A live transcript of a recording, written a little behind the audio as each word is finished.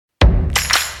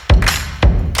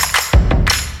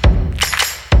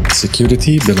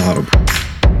سكيورتي بالعربي.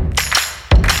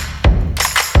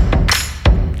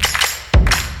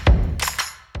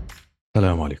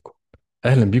 السلام عليكم.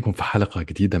 أهلا بكم في حلقة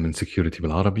جديدة من سكيورتي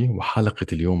بالعربي، وحلقة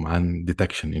اليوم عن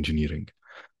ديتكشن انجينيرينج.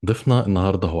 ضيفنا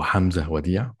النهاردة هو حمزة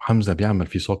وديع. حمزة بيعمل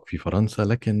في سوك في فرنسا،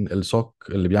 لكن السوك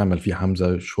اللي بيعمل فيه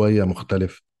حمزة شوية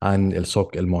مختلف عن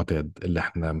السوك المعتاد اللي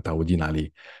احنا متعودين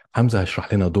عليه. حمزة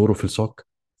هيشرح لنا دوره في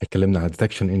السوك. اتكلمنا عن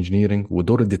ديتكشن انجينيرينج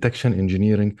ودور الديتكشن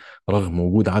انجينيرينج رغم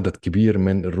وجود عدد كبير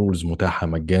من الرولز متاحة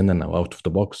مجانا او اوت اوف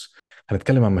ذا بوكس.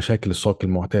 هنتكلم عن مشاكل السوك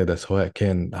المعتادة، سواء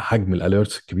كان حجم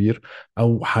الاليرتس الكبير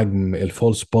او حجم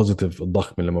الفولس بوزيتيف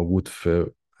الضخم اللي موجود في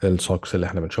السوكس اللي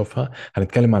احنا بنشوفها.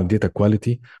 هنتكلم عن الداتا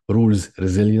كواليتي، رولز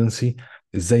ريزيلينسي،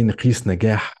 ازاي نقيس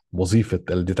نجاح وظيفة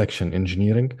الديتكشن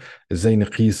انجينيرنج، ازاي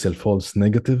نقيس الفولس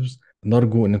نيجاتيفز.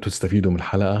 نرجو ان انتم تستفيدوا من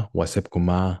الحلقة، واسيبكم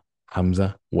مع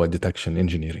حمزة وديتكشن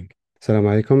انجينيرنج. السلام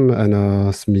عليكم. أنا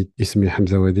اسمي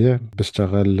حمزة وديع.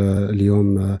 بشتغل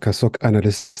اليوم كسوك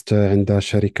أناليست عند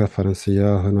شركة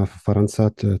فرنسية هنا في فرنسا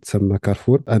تسمى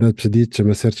كارفور. أنا ابتديت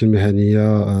مسيرتي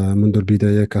المهنية منذ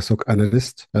البداية كسوك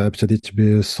أناليست. ابتديت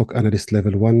بالسوك أناليست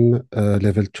ليفل 1،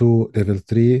 ليفل 2، ليفل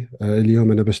 3.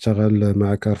 اليوم أنا بشتغل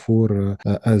مع كارفور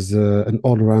as an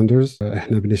all rounders.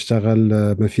 احنا بنشتغل،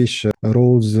 ما فيش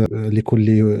رولز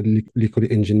لكل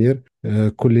انجينير.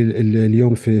 كل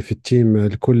اليوم في التيم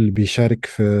الكل بيشارك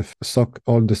في السوك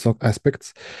all the SOC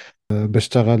aspects.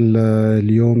 بشتغل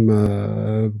اليوم،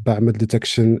 بعمل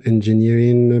detection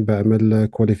engineering، بعمل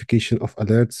qualification of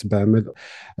alerts،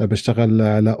 بشتغل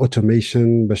على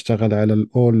automation، بشتغل على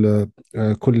all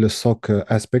كل السوك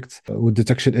aspects.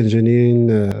 والdetection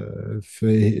engineering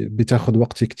بتاخد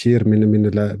وقت كتير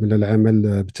من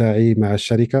العمل بتاعي مع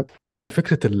الشركة.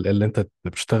 فكرة اللي انت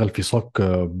بتشتغل في سوك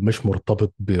مش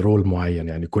مرتبط برول معين،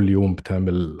 يعني كل يوم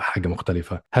بتعمل حاجة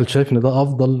مختلفة، هل شايف ان ده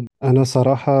افضل؟ أنا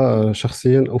صراحة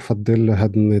شخصيا أفضل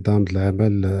هذا النظام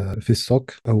العمل في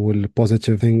السوك أو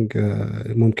البوزيتيف ثينج.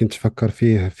 ممكن تفكر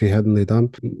فيه في هذا النظام.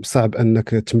 صعب أنك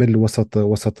تمل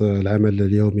وسط العمل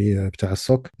اليومي بتاع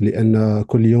السوك، لأن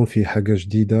كل يوم في حاجة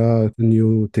جديدة،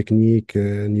 نيو تكنيك،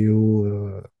 نيو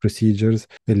بروسيجرز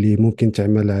اللي ممكن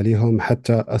تعمل عليهم.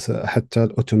 حتى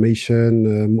الأوتوميشن،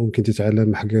 ممكن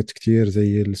تتعلم حاجات كتير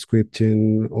زي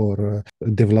السكريبتين أو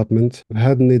الديفلوبمنت.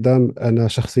 هذا النظام أنا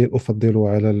شخصيا أفضله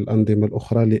على الأنظمة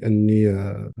الأخرى، لأني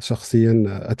شخصيا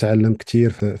أتعلم كثير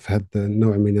في هذا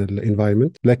النوع من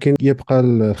الانفايرمنت. لكن يبقى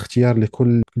الاختيار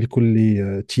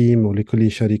لكل تيم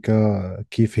ولكل شركة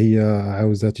كيف هي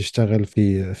عاوزة تشتغل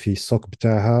في السوق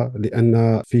بتاعها،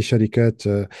 لأن في شركات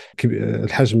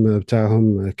الحجم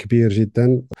بتاعهم كبير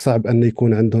جدا. صعب أن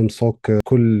يكون عندهم سوق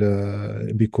كل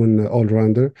بيكون all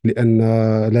rounder، لأن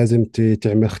لازم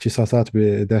تعمل اختصاصات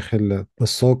بداخل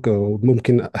السوق.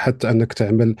 وممكن حتى أنك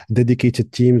تعمل dedicated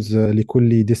teams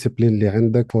لكل ديسيبلين اللي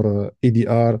عندك. for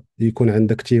EDR يكون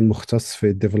عندك تيم مختص في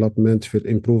الديفلوبمنت، في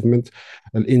الامبروفمنت،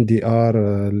 الان دي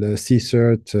ار، السي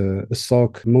سيرت،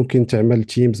 السوك. ممكن تعمل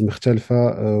تيمز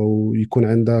مختلفة، ويكون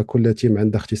عندها كل تيم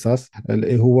عنده اختصاص.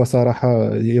 هو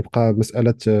صراحة يبقى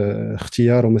مسألة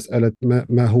اختيار، ومسألة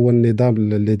ما هو النظام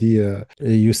الذي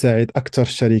يساعد أكثر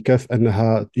الشركة في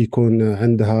أنها يكون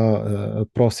عندها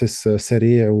بروسيس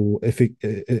سريع و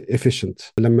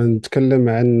efficient. لما نتكلم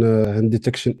عن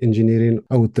detection engineering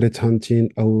أو threat hunting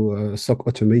أو SOC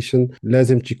automation،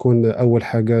 لازم تكون أول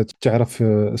حاجة تعرف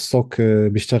السوك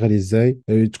بيشتغل إزاي،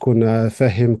 تكون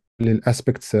فاهم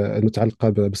للاسبكتس المتعلقه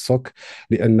بالسوك،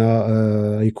 لان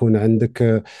يكون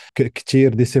عندك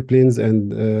كتير ديسيبلينز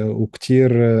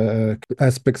وكتير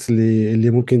اسبكتس اللي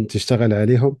ممكن تشتغل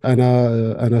عليهم.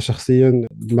 انا شخصيا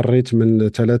مريت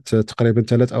من تقريبا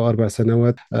 3 أو 4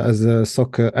 سنوات از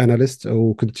سوك اناليست،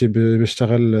 وكنت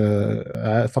بشتغل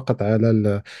فقط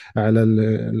على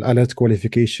الالات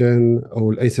كواليفيكيشن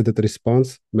او الانسيدنت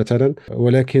ريسبونس مثلا.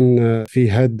 ولكن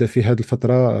في هذه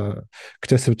الفتره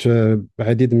اكتسبت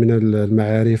عديد من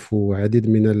المعارف وعديد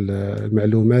من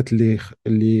المعلومات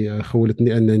اللي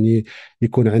خولتني انني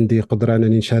يكون عندي قدره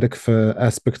انني نشارك في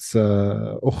اسبكتس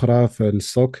اخرى في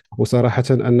السوك. وصراحه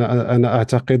انا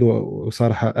اعتقد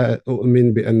وصراحه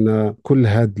اؤمن بان كل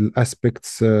هذه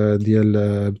الاسبكتس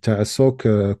ديال بتاع السوك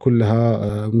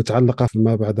كلها متعلقه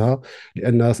مع بعضها.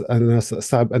 لان انا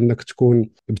صعب انك تكون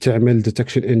بتعمل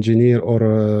ديتكشن انجينير او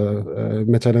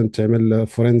مثلا تعمل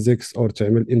فورنزكس او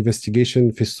تعمل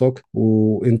انفستيجيشن في السوك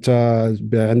وانت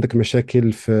انت عندك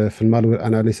مشاكل في المالوير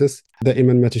اناليسيس،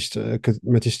 دائما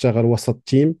ما تشتغل وسط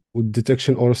تيم،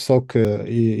 والديتكشن اور سوك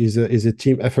از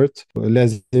تيم ايفورت.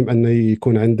 لازم ان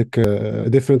يكون عندك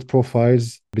different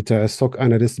profiles بتاع السوك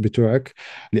اناليست بتوعك،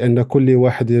 لان كل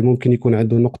واحد ممكن يكون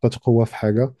عنده نقطة قوة في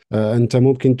حاجة. انت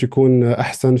ممكن تكون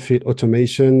احسن في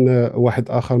الاوتوميشن، واحد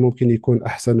اخر ممكن يكون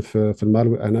احسن في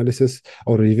المالوير اناليسيس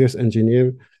او ريفيرس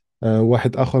انجينير.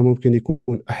 واحد اخر ممكن يكون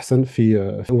احسن في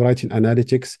رايتنج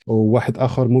اناليتكس، وواحد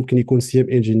اخر ممكن يكون سي ام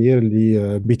انجينير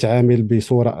اللي بيتعامل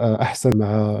بصوره احسن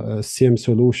مع سي ام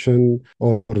سولوشن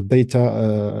او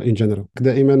داتا ان جنرال.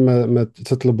 دائما ما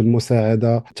تطلب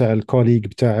المساعده تاع الكوليج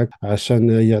بتاعك عشان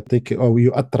يعطيك او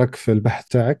يؤطرك في البحث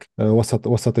تاعك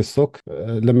وسط السوق.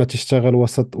 لما تشتغل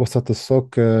وسط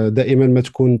السوق، دائما ما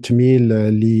تكون تميل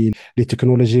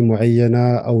لتكنولوجي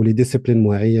معينه او لديسيبلين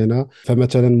معينه.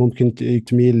 فمثلا ممكن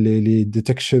تميل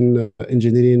لديتكشن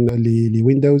انجينيرين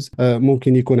لويندوز،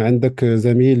 ممكن يكون عندك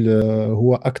زميل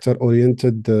هو اكثر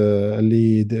اورينتد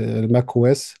للماك او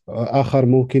اس، اخر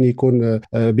ممكن يكون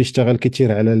بيشتغل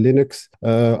كثير على لينكس،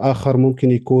 اخر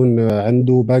ممكن يكون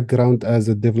عنده باك جراوند از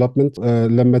ديفلوبمنت.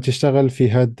 لما تشتغل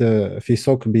في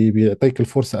سوق بيعطيك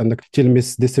الفرصه انك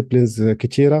تلمس ديسيبلينز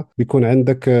كثيره، بيكون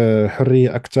عندك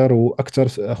حريه اكثر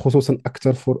واكثر، خصوصا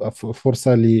اكثر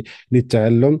فرصه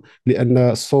للتعلم. لان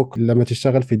السوق لما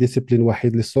تشتغل في ديسيبلين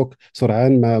واحد للسوق،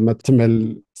 سرعان ما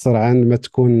تمل، سرعان ما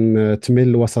تكون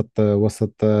تمل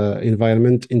وسط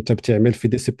انفايرمنت انت بتعمل في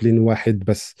ديسيبلين واحد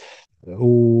بس.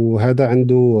 وهذا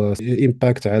عنده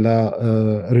امباكت على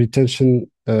ريتنشن،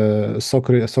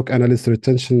 سوك اناليست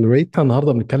ريتنشن ريت. احنا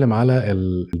النهارده بنتكلم على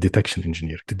الديتكشن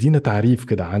انجينير. تدينا تعريف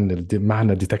كده عن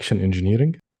معنى الديتكشن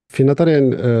انجينيرنج؟ في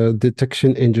نظري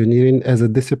detection engineering as a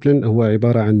discipline هو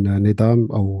عبارة عن نظام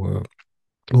أو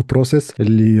بروسيس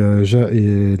اللي جاء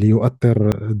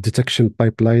ليؤطر الديتكشن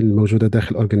بايب لاين الموجودة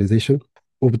داخل الاورجانيزيشن.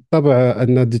 وبالطبع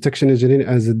أن الديتكشن انجينيرنج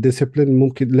از ديسيبلين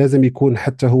ممكن لازم يكون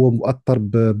حتى هو مؤطر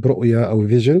برؤية أو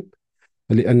فيجن،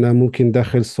 لان ممكن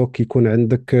داخل السوق يكون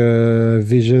عندك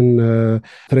فيجن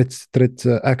ثريت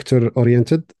اكتور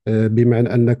اورينتد،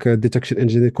 بمعنى انك ديتكشن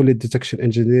انجينير، كل الديتكشن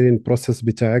انجينيرين بروسيس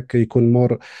بتاعك يكون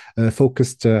مور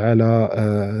فوكست على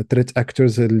ثريت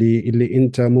اكتورز اللي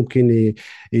انت ممكن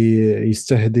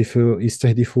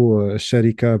يستهدفوا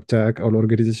الشركه بتاعك او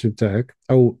الاورجانيزيشن بتاعك،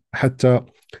 او حتى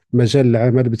مجال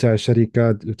العمل بتاع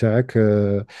الشركه بتاعك.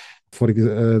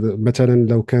 مثلا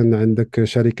لو كان عندك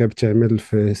شركة بتعمل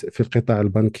في القطاع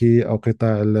البنكي أو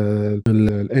قطاع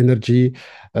الانرجي،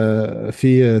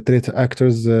 في تريت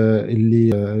اكتورز اللي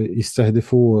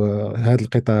يستهدفوا هذه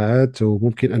القطاعات،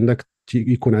 وممكن أنك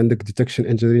يكون عندك ديتكشن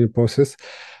انجينيرنج بروسيس،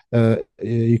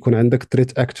 يكون عندك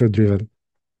تريت اكتور دريفن.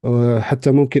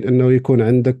 حتى ممكن انه يكون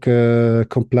عندك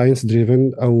compliance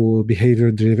driven او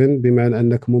behavior driven، بمعنى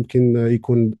انك ممكن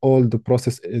يكون all the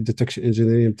process detection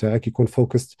engineering بتاعك يكون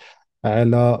focused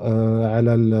على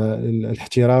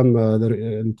الاحترام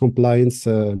الكومبلاينس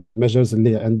measures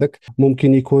اللي عندك.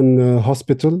 ممكن يكون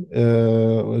hospital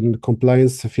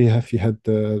الكومبلاينس فيها في هذه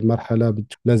المرحله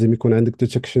لازم يكون عندك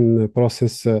detection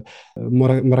process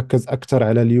مركز اكثر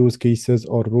على اليوز كيسز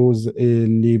او الرولز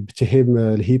اللي بتهم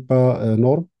الهيبا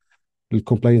نورم،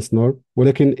 الكومبلاينس نورم.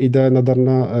 ولكن اذا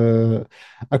نظرنا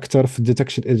اكثر في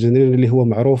الديتكشن انجينيرنج اللي هو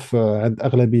معروف عند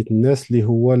اغلبيه الناس، اللي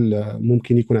هو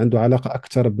ممكن يكون عنده علاقه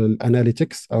اكثر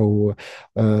بالاناليتكس او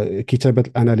كتابه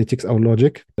الاناليتكس او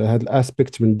لوجيك. هذا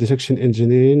الاسبكت من الديتكشن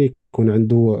انجينيرنج يكون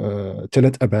عنده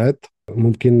ثلاث ابعاد.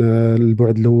 ممكن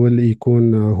البعد الاول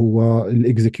يكون هو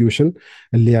الاكزيكيوشن،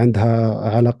 اللي عندها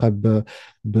علاقه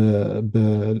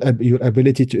your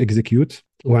ability to execute،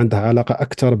 وعندها علاقه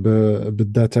اكثر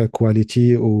بالداتا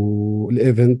كواليتي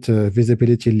والايفنت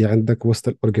فيزيبيليتي اللي عندك وسط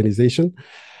الاورجانيزيشن.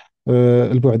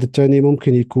 البعد الثاني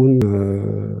ممكن يكون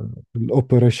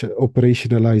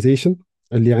الاوبريشناليزيشن،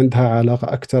 اللي عندها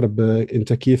علاقة أكثر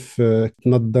بأنت كيف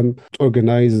تنظم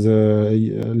تورجنايز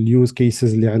اليوز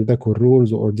كيسز اللي عندك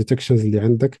والرولز أو ديتكشنز اللي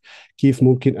عندك، كيف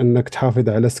ممكن أنك تحافظ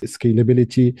على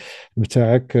سكيلابيليتي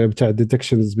بتاعك بتاع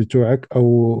الديتكشنز بتوعك،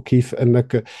 أو كيف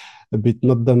أنك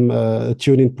بتنظم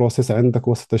تيونين بروسيس عندك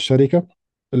وسط الشركة.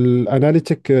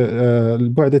 الاناليتيك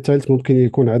البعد الثالث ممكن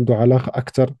يكون عنده علاقة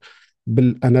أكثر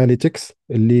بالاناليتكس،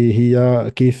 اللي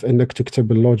هي كيف انك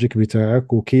تكتب اللوجيك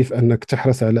بتاعك، وكيف انك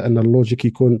تحرص على ان اللوجيك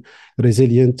يكون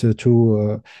ريزيلينت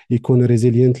يكون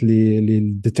ريزيلينت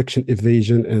للديتكشن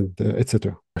ايفيجن اند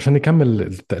اتسترا. عشان نكمل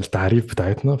التعريف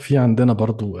بتاعتنا، في عندنا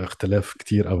برضو اختلاف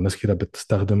كتير، او ناس كده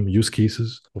بتستخدم يوز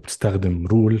كيسز وبتستخدم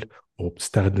رول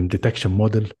وبتستخدم ديتكشن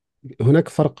موديل. هناك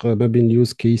فرق ما بين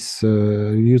يوز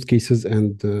كيسز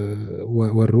اند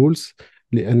والرولز،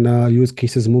 لان يوز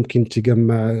كيسز ممكن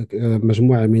تجمع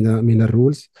مجموعه من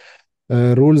الرولز.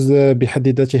 الرولز بحد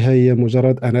ذاتها هي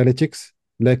مجرد اناليتكس،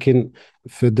 لكن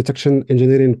في الديتكشن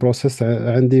انجينيرين بروسيس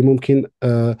عندي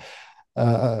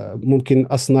ممكن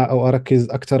اصنع او اركز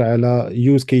اكثر على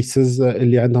يوز كيسز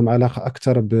اللي عندهم علاقه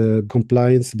اكثر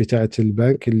بالكومبلاينس بتاعه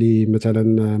البنك، اللي مثلا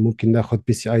ممكن ناخذ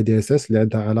PCI DSS اللي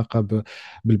عندها علاقه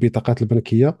بالبطاقات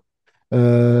البنكيه.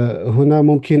 هنا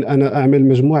ممكن أنا أعمل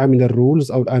مجموعة من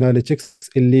الرولز أو الأناليتكس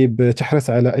اللي بتحرص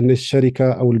على أن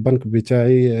الشركة أو البنك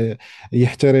بتاعي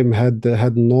يحترم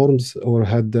هاد النورمز أو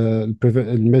هاد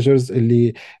الميجرز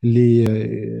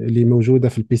اللي موجودة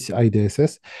في الPCI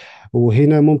DSS.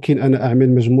 وهنا ممكن أنا أعمل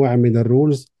مجموعة من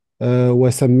الرولز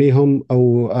واسميهم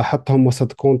او احطهم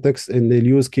وسط كونتكست ان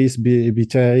اليوز كيس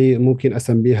بتاعي ممكن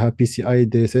اسميها PCI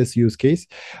DSS يوز كيس.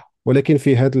 ولكن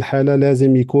في هذه الحالة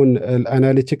لازم يكون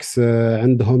الاناليتكس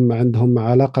عندهم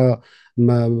علاقة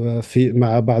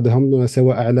مع بعضهم،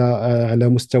 سواء على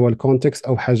مستوى الكونتكست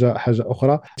او حاجه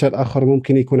اخرى. مثال اخر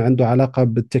ممكن يكون عنده علاقه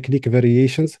بالتكنيك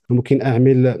فاريشنز، ممكن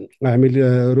اعمل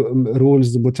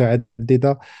رولز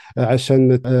متعدده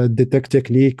عشان ديتكت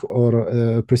تكنيك او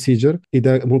بروسيجر.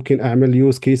 اذا ممكن اعمل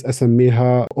يوز كيس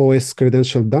اسميها OS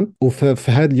credential done،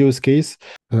 وفي هذا اليوز كيس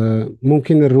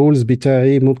ممكن الرولز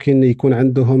بتاعي ممكن يكون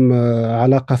عندهم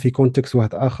علاقة في كونتكست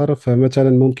واحد آخر. فمثلا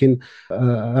ممكن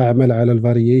أعمل على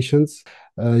الفاريشنز،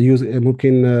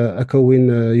 ممكن أكون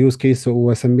يوز كيس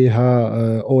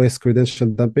وأسميها OS credential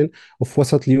dumping. وفي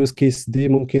وسط اليوز كيس دي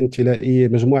ممكن تلاقي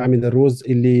مجموعة من الرولز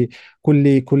اللي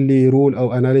كل رول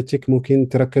أو أناليتيك ممكن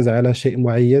تركز على شيء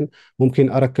معين. ممكن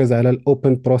أركز على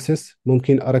الأوبن بروسيس،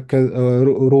 ممكن أركز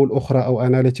رول أخرى أو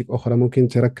أناليتيك أخرى ممكن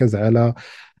تركز على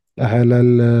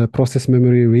البروسيس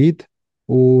ميموري ريد.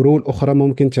 ورول اخرى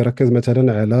ممكن تركز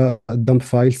مثلا على الدمب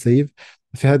فايل سيف.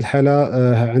 في هذه الحاله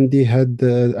عندي هاد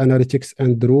اناليتكس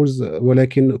اند رولز،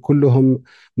 ولكن كلهم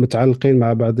متعلقين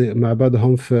مع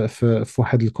بعضهم في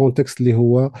واحد الكونتكست اللي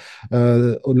هو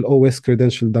الاو اس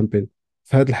كريدنشال دامبين.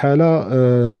 في هذه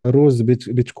الحاله رولز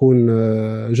بتكون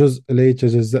جزء لا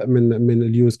يتجزأ من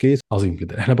اليوز كيس. عظيم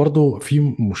جدا. احنا برضو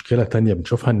في مشكلة تانية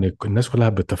بنشوفها، ان الناس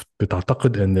كلها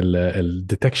بتعتقد ان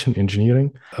الديتكشن انجينيرنج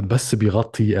بس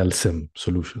بيغطي السيم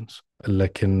سولوشنز،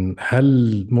 لكن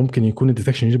هل ممكن يكون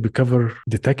الديتكشن انجينير بيكفر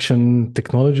ديتكشن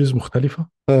تكنولوجيز مختلفة؟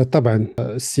 طبعا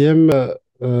السيم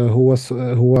هو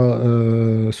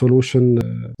سولوشن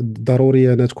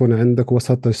ضروري أن تكون عندك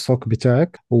وسط السوك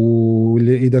بتاعك.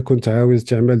 وإذا كنت عاوز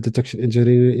تعمل ديتكشن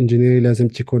انجينيري لازم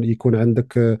يكون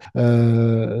عندك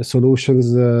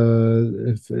سولوشنز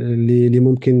اللي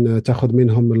ممكن تاخذ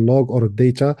منهم اللوج أو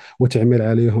الداتا وتعمل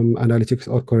عليهم اناليتكس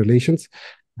أو كورليشنز.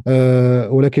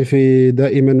 ولكن في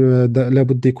دائما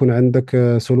لابد يكون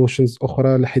عندك سولوشنز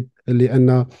أخرى،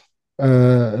 لأن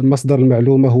مصدر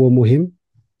المعلومة هو مهم.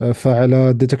 فعلى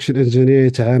الديتكشن انجينير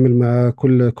يتعامل مع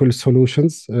كل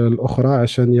السولوشنز الاخرى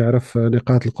عشان يعرف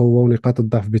نقاط القوه ونقاط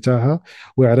الضعف بتاعها،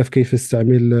 ويعرف كيف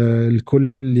يستعمل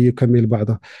الكل ليكمل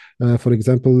بعضه. فور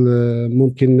اكزامبل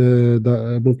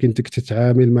ممكن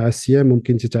تتعامل مع السيام،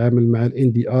 ممكن تتعامل مع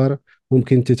الNDR،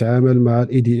 ممكن تتعامل مع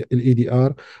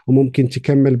الEDR، وممكن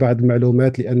تكمل بعض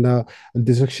المعلومات، لان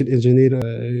الديتكشن انجينير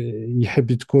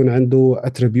يحب تكون عنده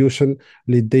اتريبيوشن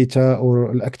للديتا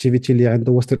او الاكتيفيتي اللي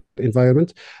عنده وسط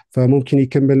الانفايرمنت. فممكن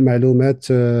يكمل معلومات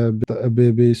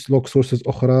بسلوك سورسز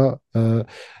اخرى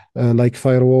لايك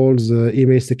فاير وولز،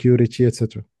 ايميل سكيورتي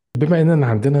اتسترا. بما اننا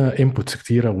عندنا انبوتس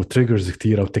كتيرة وتريجرز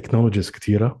كتيرة وتكنولوجيز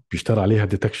كتيرة بيشتغل عليها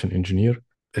ديتكشن انجينير،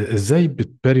 ازاي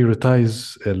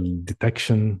بتبريوريتايز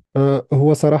الديتكشن؟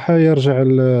 هو صراحة يرجع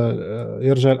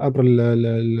الأمر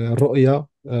للرؤية،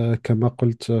 كما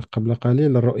قلت قبل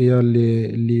قليل، الرؤية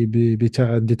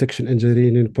بتاع الديتكشن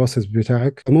انجينيرين بروسيس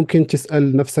بتاعك. ممكن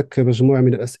تسأل نفسك مجموعة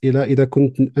من الأسئلة. إذا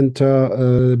كنت أنت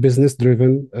بزنس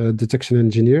دريفن ديتكشن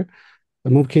انجينير،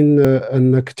 ممكن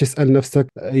انك تسال نفسك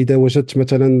اذا وجدت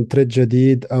مثلا تريد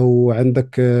جديد او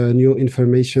عندك نيو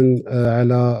انفورميشن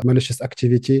على malicious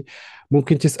اكتيفيتي،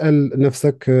 ممكن تسال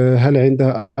نفسك هل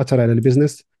عندها اثر على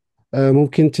البيزنس.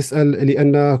 ممكن تسال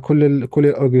لان كل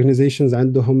الاورجانيزيشنز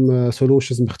عندهم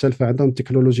سولوشنز مختلفه، عندهم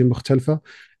تكنولوجي مختلفه.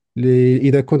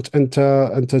 اذا كنت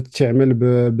انت تعمل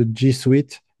بالجي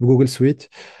سويت، بجوجل سويت،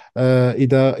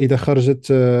 اذا خرجت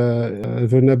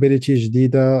فولنربيليتي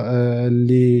جديده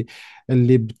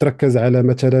اللي بتركز على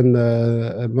مثلا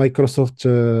مايكروسوفت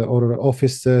او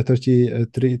اوفيس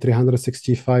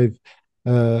 365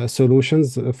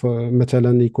 سولوشنز،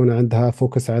 مثلا يكون عندها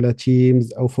فوكس على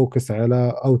تيمز او فوكس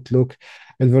على اوتلوك.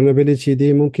 الفولنربيليتي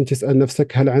دي ممكن تسأل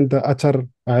نفسك هل عندها اثر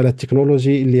على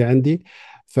التكنولوجي اللي عندي.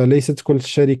 فليست كل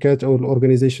الشركات او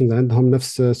الاورجنايزيشنز عندهم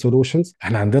نفس سولوشنز.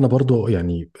 احنا عندنا برضو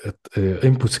يعني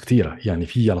انبوتس كتيرة، يعني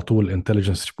في على طول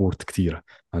انتليجنس ريبورت كتيرة،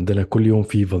 عندنا كل يوم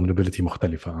في vulnerability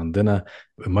مختلفة. عندنا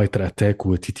مايتر اتاك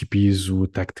وتي تي بيز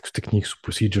وتاكتكس وتكنيكس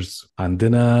وبروسيجرز.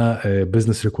 عندنا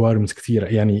بزنس ريكويرمنتس كتيرة،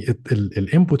 يعني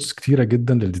الانبوتس كتيرة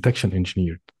جدا للديتكشن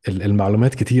انجينير.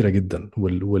 المعلومات كتيرة جدا،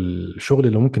 والشغل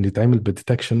اللي ممكن يتعمل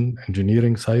بالديتكشن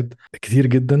انجينيرنج سايد كتير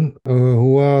جدا.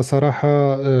 هو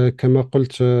صراحة كما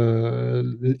قلت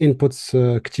الانبوتس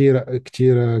كتيرة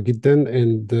كتيرة جدا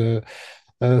and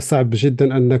صعب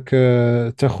جدا أنك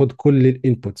تأخذ كل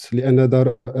الانبوتس، لأن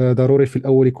ضروري في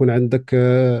الأول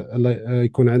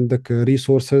يكون عندك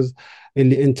ريسورسز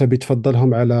اللي أنت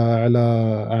بتفضلهم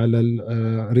على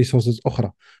ريسورسز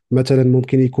أخرى. مثلا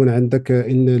ممكن يكون عندك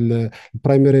ان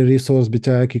البرايمري ريسورس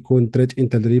بتاعك يكون تريت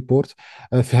انتل ريبورت.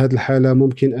 في هذه الحالة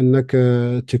ممكن أنك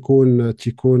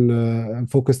تكون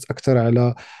فوكس أكثر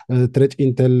على تريت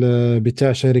انتل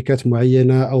بتاع شركات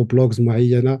معينة أو بلوجز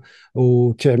معينة،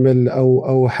 وتعمل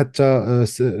أو حتى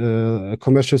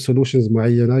كوميرشال سولوشنز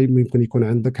معينة. ممكن يكون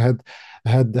عندك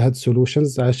هاد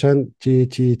سولوشنز عشان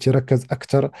تركز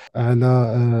أكثر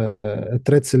على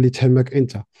التريتس اللي تهمك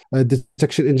أنت.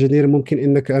 الديتكشن انجينير ممكن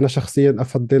انك انا شخصيا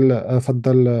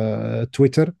افضل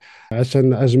تويتر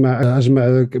عشان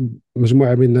اجمع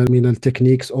مجموعه من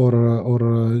التكنيكس اور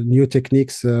نيو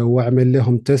تكنيكس، واعمل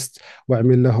لهم تيست،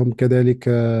 واعمل لهم كذلك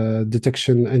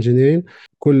ديتكشن انجينيرين.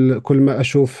 كل ما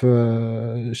اشوف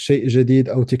شيء جديد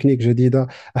او تكنيك جديده،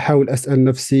 احاول اسال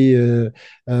نفسي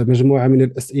مجموعه من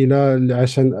الاسئله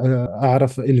عشان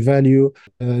اعرف الفاليو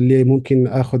اللي ممكن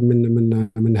اخذ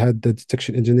من هذا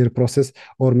الديتكشن انجينير بروسيس،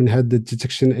 او من هذا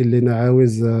الديتكشن اللي انا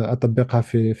عاوز اطبقها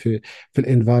في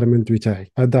الانفايرمنت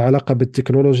بتاعي. عندها علاقه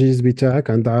بالتكنولوجيز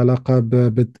بتاعك، عندها علاقه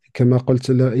كما قلت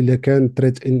اذا كان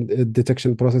تريت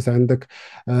ديتكشن بروسيس عندك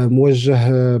موجه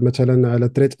مثلا على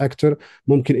تريت اكتور،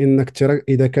 ممكن انك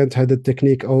اذا كانت هذا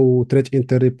التكنيك او تريت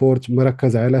انتر ريبورت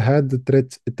مركز على هذا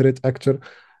التريت اكتور،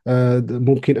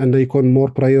 ممكن أن يكون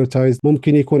مور برايورتايز.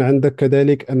 ممكن يكون عندك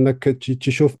كذلك أنك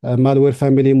تشوف مالوير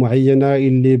فاميلي معينة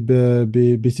اللي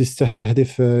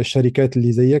بتستهدف الشركات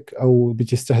اللي زيك، أو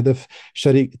بتستهدف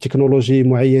تكنولوجي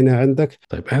معينة عندك.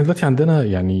 طيب احنا دلوقتي عندنا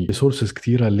يعني ريسورسز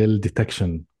كتيرة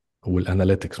للديتكشن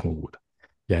والاناليتكس موجودة.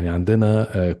 يعني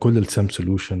عندنا كل السام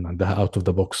سولوشن عندها اوت اوف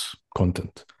ذا بوكس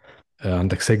كونتنت.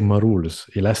 عندك سيجما رولز،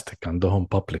 الاستيك عندهم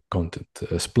بابليك كونتنت،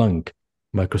 سبلانك،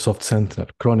 مايكروسوفت سنتينل،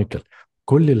 كرونيكل.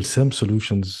 كل السام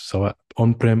سولوشنز سواء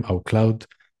اون بريم او كلاود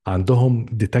عندهم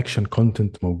ديتكشن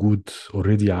كونتنت موجود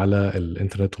اوريدي على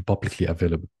الانترنت وبابليكلي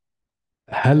افيلبل.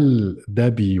 هل ده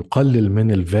بيقلل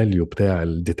من الفاليو بتاع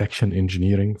الديتكشن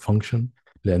انجينيرنج فانكشن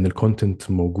لان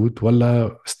الكونتنت موجود،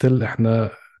 ولا ستيل احنا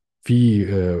في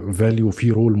فاليو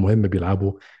في رول مهم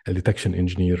بيلعبه الديتكشن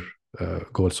انجينير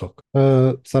جوه السوق؟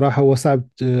 بصراحة هو صعب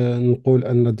نقول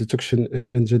أن الديتكشن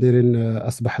انجينيرين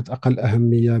أصبحت أقل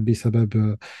أهمية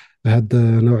بسبب هذا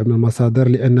نوع من المصادر،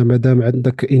 لأن ما دام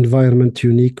عندك environment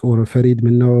unique أو فريد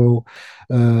من نوعه،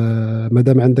 ما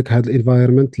دام عندك هذا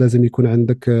الانفايرمنت لازم يكون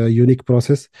عندك يونيك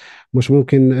بروسيس. مش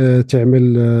ممكن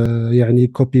تعمل يعني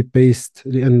كوبي بيست،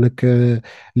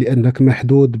 لأنك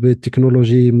محدود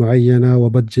بتكنولوجي معينة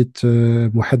وبادجت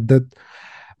محدد.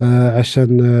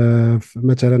 عشان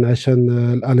مثلا عشان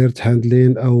الاليرت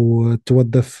هاندلين او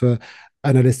توظف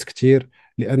اناليست كتير،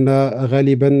 لان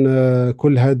غالبا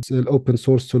كل هاد الاوبن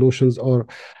سورس سولوشنز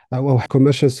او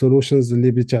كوميرشال سولوشنز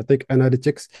اللي بتعطيك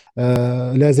اناليتكس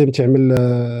لازم تعمل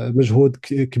مجهود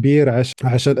كبير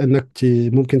عشان انك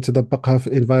ممكن تطبقها في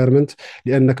الانفايرمنت،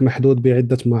 لانك محدود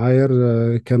بعده معايير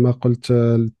كما قلت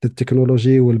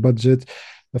التكنولوجي والبادجت.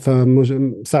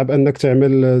 فصعب انك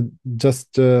تعمل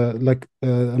جاست لك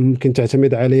ممكن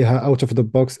تعتمد عليها اوت اوف ذا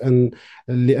بوكس،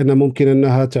 لان ممكن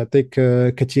انها تعطيك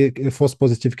كثير فوس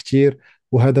بوزيتيف كثير،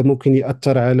 وهذا ممكن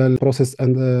ياثر على البروسيس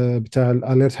بتاع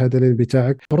الاليرت هذا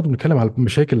بتاعك. برضه بنتكلم على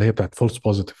المشاكل اللي هي بتاعت فولس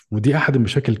بوزيتيف، ودي احد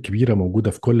المشاكل الكبيره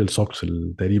موجوده في كل السوكس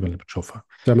تقريبا اللي بنشوفها.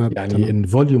 تمام يعني تمام. ان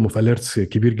فوليوم اوف اليرتس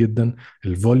كبير جدا،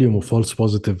 الفوليوم اوف فولس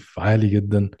بوزيتيف عالي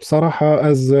جدا.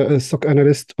 بصراحة as a SOC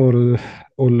analyst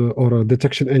or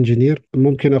detection engineer،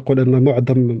 ممكن أقول أن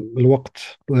معظم الوقت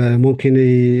ممكن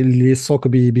اللي السوق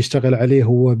بيشتغل عليه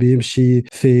هو بيمشي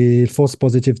في الفولس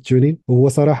بوزيتيف تيونينج. وهو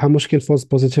صراحة مشكل فولس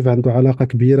بوزيتيف عنده علاقة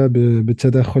كبيرة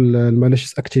بتداخل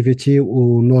الماليشيس اكتيفيتي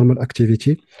والنورمال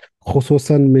اكتيفيتي،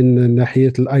 خصوصا من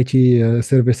ناحيه الاي تي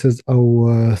سيرفيسز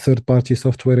او ثيرد بارتي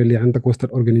سوفت وير اللي عندك وسط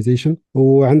الاورجنايزيشن.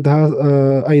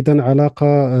 وعندها ايضا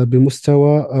علاقه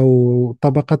بمستوى او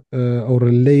طبقه او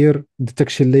اللاير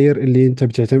ديتكشن لاير اللي انت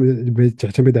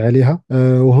بتعتمد عليها.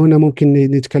 وهنا ممكن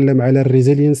نتكلم على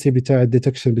الريزيلينسي بتاع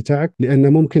الديتكشن بتاعك،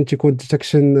 لان ممكن تكون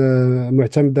ديتكشن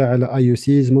معتمده على اي يو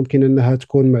سيز، ممكن انها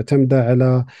تكون معتمده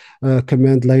على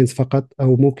كوماند لاينز فقط،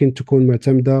 او ممكن تكون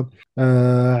معتمده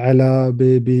على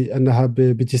لأنها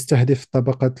بتستهدف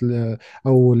طبقة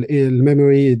أو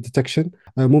الميموري ديتكشن.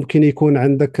 ممكن يكون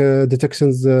عندك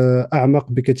ديتكشنز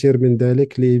أعمق بكثير من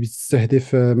ذلك، اللي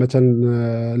بتستهدف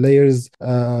مثلا لايرز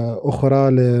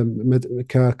أخرى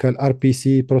كالار بي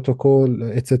سي بروتوكول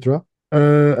اتسترا.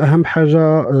 اهم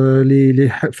حاجه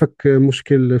لفك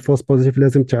مشكل فولس بوزيتيف،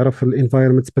 لازم تعرف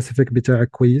الانفايرمنت سبيسيفيك بتاعك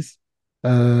كويس،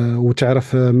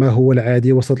 وتعرف ما هو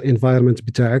العادي وسط الانفايرمنت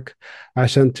بتاعك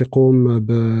عشان تقوم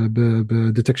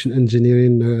بديتكشن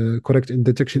انجينيرين، كوريكت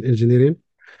ديتكشن انجينيرين.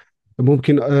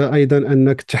 ممكن ايضا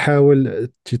انك تحاول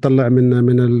تطلع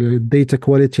من الداتا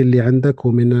كواليتي اللي عندك،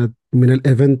 من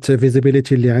الايفنت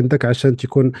فيزيبيليتي اللي عندك، عشان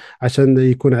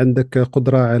يكون عندك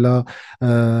قدره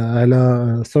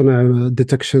على صنع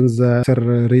ديتكشنز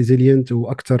اكثر ريزيلينت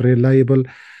واكثر ريلايبل،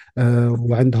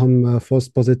 وعندهم فولس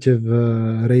بوزيتيف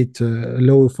ريت،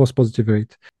 لو فولس بوزيتيف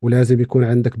ريت. ولازم يكون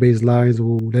عندك بيز لاينز،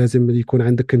 ولازم يكون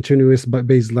عندك كونتينوس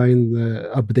بيز لاين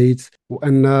ابديتس،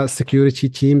 وان سكيورتي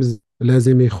تيمز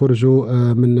لازم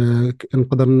يخرجوا من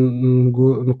نقدر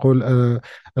نقول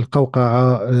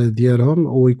القوقعة ديالهم،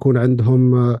 ويكون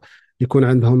عندهم يكون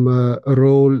عندهم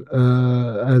رول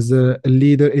as a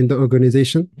leader in the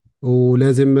organization.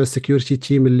 ولازم السكيورتي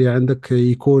تيم اللي عندك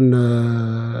يكون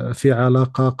في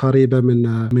علاقة قريبة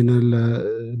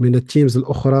من التيمز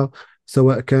الأخرى،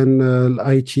 سواء كان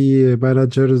الاي تي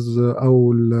مانجرز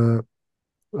او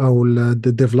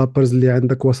الديفلوبرز اللي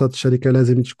عندك وسط الشركه.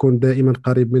 لازم تكون دائما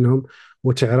قريب منهم،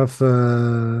 وتعرف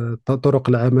طرق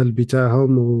العمل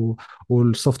بتاعهم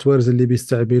والسوفت ويرز اللي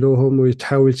بيستعملوهم،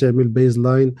 وتحاول تعمل بيز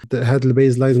لاين. هذا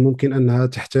البيز لاين ممكن انها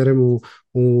تحترم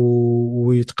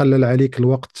ويتقلل عليك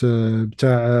الوقت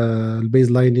بتاع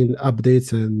البيز لاينين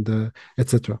ابديتس اند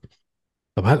اتسترا.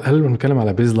 طب هل بنتكلم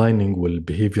على بيز لايننج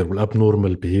والبيهيفير والاب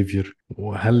نورمال بيهيفير،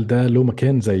 وهل ده له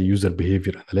مكان زي يوزر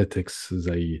بيهيفير اناليتكس،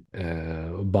 زي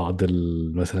بعض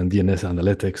مثلا دي ان اس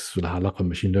اناليتكس ولها علاقه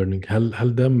بماشين ليرنينج؟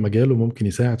 هل ده مجاله ممكن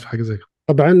يساعد في حاجه زي كده؟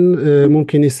 طبعا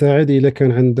ممكن يساعد إذا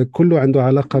كان عندك كله عنده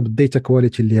علاقة بالديتا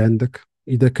كواليتي اللي عندك.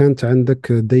 إذا كانت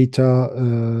عندك ديتا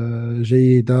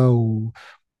جيدة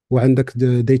وعندك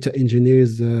ديتا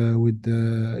انجينيرز with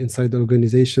inside the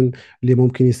organization اللي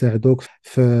ممكن يساعدوك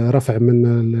في رفع من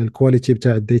الكواليتي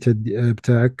بتاع الديتا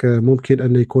بتاعك، ممكن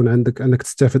أن يكون عندك أنك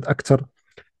تستفيد أكثر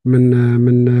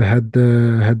من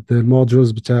هاد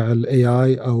الموديولز بتاع الاي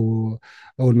اي او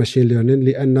الماشين ليرنين.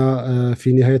 لان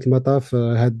في نهايه المطاف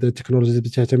هاد التكنولوجيز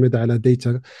بتعتمد على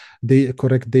دي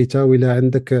كوريكت ديتا. وإلا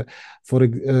عندك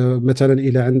مثلا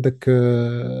إلى عندك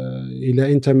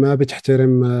إلى أنت ما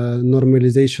بتحترم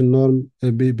نورماليزيشن نورم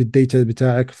بالديتا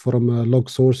بتاعك فروم لوج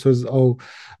سورسز، أو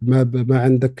ما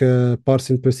عندك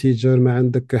بارسين بروسيجر، ما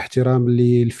عندك احترام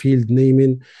للفيلد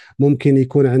نيمين، ممكن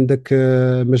يكون عندك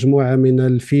مجموعة من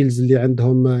الفيلدز اللي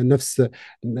عندهم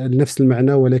نفس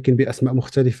المعنى ولكن بأسماء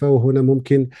مختلفة. وهنا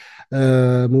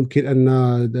ممكن أن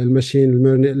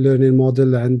الماشين ليرنينج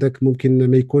موديل عندك ممكن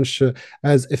ما يكونش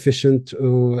as efficient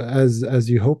as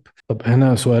you hope. طب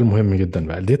هنا سؤال مهم جدا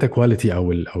بقى، الداتا كواليتي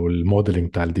او الموديلنج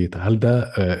بتاع الداتا، هل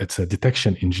ده اتس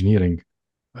ديتكشن انجينيرنج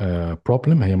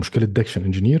بروبلم، هي مشكله ديتكشن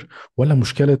انجينير ولا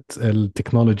مشكله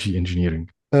التكنولوجي انجينيرنج؟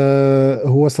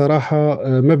 هو صراحة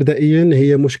مبدئيا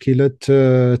هي مشكلة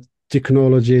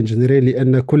تكنولوجي انجينيرين،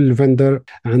 لان كل فندر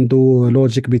عنده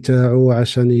لوجيك بتاعه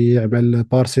عشان يعمل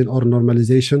بارسين اور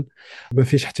نورماليزيشن. ما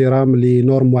فيش احترام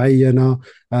لنورم معينه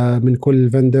من كل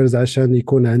فندرز عشان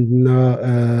يكون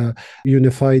عندنا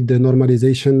يونيفايد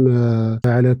نورماليزيشن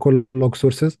على كل لوج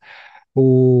سورسز.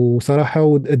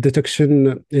 وصراحة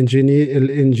الديتكشن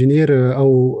الانجينير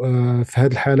أو في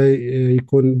هذه الحالة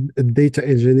يكون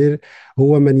الديتا انجينير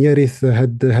هو من يرث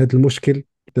هذا المشكل،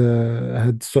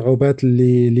 هاد الصعوبات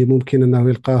اللي ممكن انه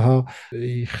يلقاها،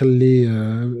 يخلي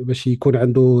باش يكون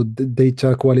عنده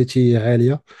ديتا كواليتي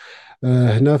عاليه.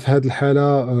 هنا في هذه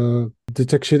الحاله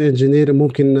ديتكشن انجينير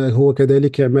ممكن هو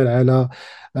كذلك يعمل على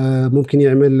ممكن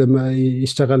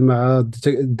يشتغل مع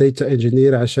ديتا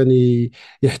انجينير عشان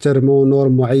يحترموا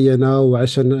نورم معينه،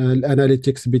 وعشان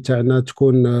الاناليتكس بتاعنا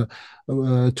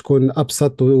تكون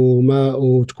ابسط،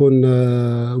 وما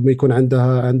يكون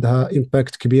عندها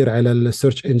امباكت كبير على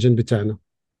السيرش انجن بتاعنا.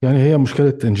 يعني هي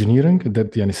مشكله انجينيرنج ده،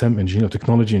 يعني سام انجينير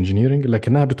وتكنولوجي انجينيرنج،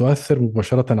 لكنها بتؤثر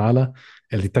مباشره على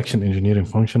الديتكشن انجينيرنج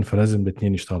فانكشن، فلازم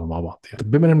الاثنين يشتغلوا مع بعض. يعني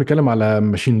طب بما اننا بنتكلم على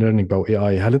ماشين ليرنينج او اي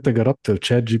اي، هل انت جربت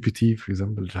تشات جي بي تي في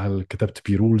اكزامبل؟ هل كتبت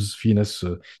بيه رولز؟ في ناس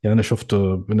يعني انا شفت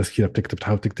ناس كده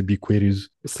تحاول تكتب بيه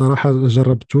كويريز. الصراحة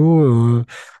جربته.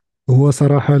 هو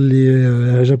صراحة اللي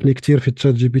عجبني كتير في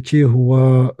التشات جي بي تي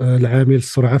هو العامل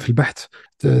السرعة في البحث.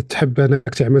 تحب أنك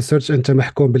تعمل سيرش، أنت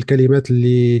محكوم بالكلمات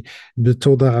اللي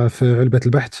بتوضع في علبة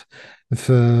البحث،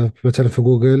 في مثلا في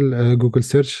جوجل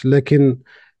سيرش. لكن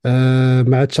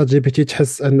مع تشات جي بي تي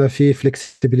تحس ان في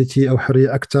فلكسبيليتي او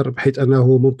حريه اكثر، بحيث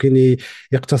انه ممكن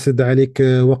يقتصد عليك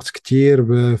وقت كثير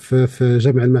في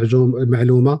جمع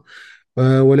المعلومه.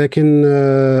 ولكن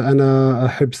انا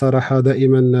احب صراحه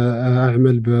دائما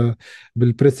اعمل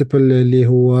بالبرنسبل اللي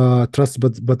هو trust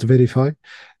but verify.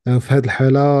 في هذه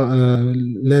الحاله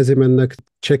لازم انك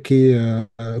تشيكي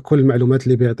كل المعلومات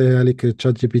اللي بيعطيها لك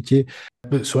تشات جي بي تي.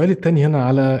 سؤالي التاني هنا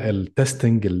على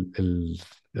التستنج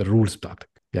الرولز بتاعتك.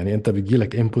 يعني انت بيجي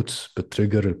لك انبوتس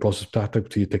بتريجر البروسيس بتاعتك،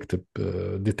 بتيجي تكتب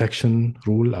ديتكشن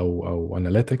رول او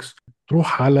اناليتكس،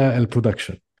 تروح على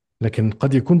البرودكشن. لكن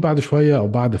قد يكون بعد شويه او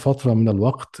بعد فتره من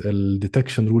الوقت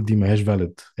الديتكشن رول دي ما هياش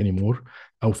فاليد انيمور،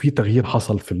 او في تغيير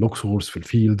حصل في اللوج سورس، في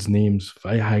الفيلدز نيمز، في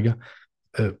اي حاجه.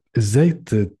 ازاي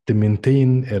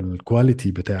تمنتين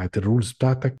الكواليتي بتاعت الرولز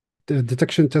بتاعتك؟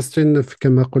 الديتكشن تيستين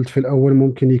كما قلت في الأول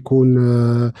ممكن يكون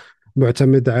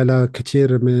معتمد على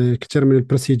كثير من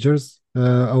البروسيجرز،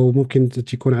 أو ممكن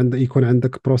يكون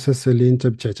عندك بروسيس اللي أنت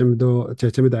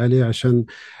تعتمد عليه عشان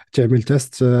تعمل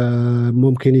تيست.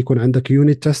 ممكن يكون عندك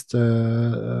يونت تيست،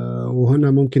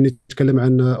 وهنا ممكن نتكلم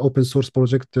عن اوبن سورس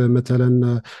بروجكت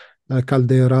مثلا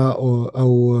كالديرا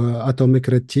او اتوميك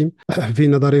ريد تيم. في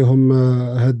نظري هم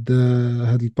هاد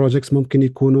البروجيكتس ممكن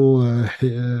يكونوا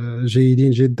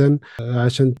جيدين جدا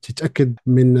عشان تتاكد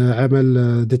من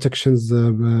عمل ديتكشنز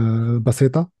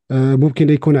بسيطه. ممكن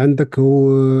يكون عندك هو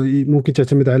ممكن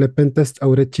تعتمد على بن تيست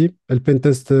او ريد تيم. البن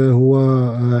تيست هو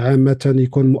عامه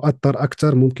يكون مؤطر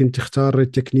اكثر، ممكن تختار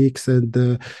التكنيكس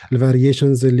اند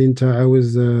الفاريشنز اللي انت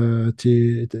عاوز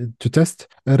تتست.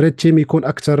 الريد تيم يكون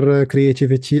اكثر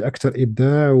كرياتيفيتي، اكثر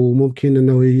ابداع، وممكن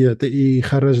انه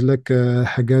يخرج لك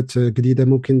حاجات جديده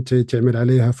ممكن تعمل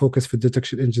عليها فوكس في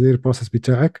الديتكشن انجينير بروسيس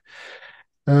بتاعك.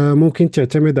 ممكن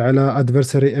تعتمد على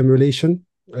adversary emulation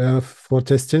for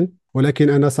testing. ولكن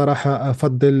أنا صراحة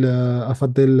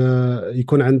أفضل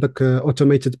يكون عندك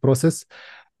automated process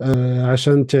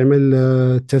عشان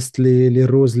تعمل تيست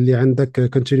للروز اللي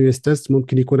عندك continuous test.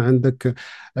 ممكن يكون عندك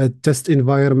تيست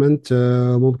environment،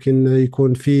 ممكن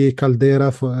يكون في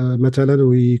كالديرا مثلا،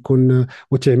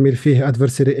 وتعمل فيه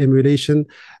adversary emulation،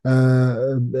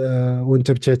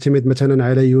 وانت بتعتمد مثلا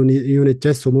على يونت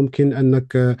تيست. وممكن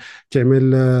انك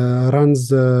تعمل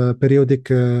runs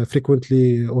periodic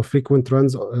frequently or frequent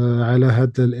runs على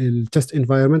هذا التست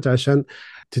environment عشان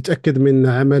تتأكد من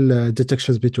عمل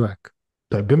detections بتوعك.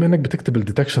 طيب بما انك بتكتب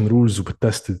الديتكشن رولز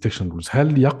وبتست ديتكشن رولز،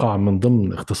 هل يقع من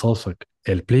ضمن اختصاصك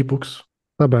البلاي بوكس؟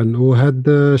 طبعا،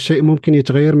 وهذا الشيء ممكن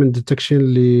يتغير من ديتكشن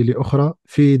لأخرى.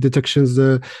 في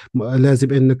ديتكشنز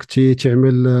لازم انك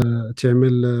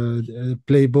تعمل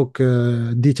بلاي بوك،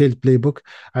 ديتيل بلاي بوك،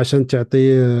 عشان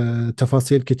تعطي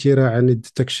تفاصيل كثيرة عن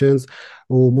الديتكشنز.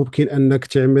 وممكن انك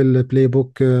تعمل بلاي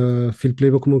بوك. في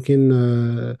البلاي بوك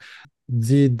ممكن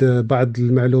تزيد بعض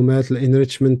المعلومات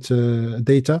الانريتشمنت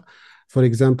داتا. فور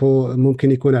اكزامبل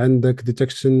ممكن يكون عندك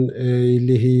ديتكشن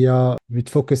اللي هي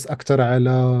بتفوكس اكثر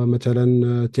على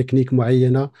مثلا تكنيك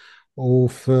معينه.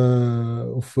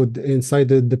 وفي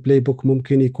انسايد ذا بلاي بوك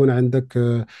ممكن يكون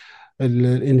عندك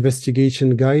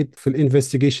الانفستيجيشن جايد. في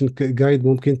الانفستيجيشن جايد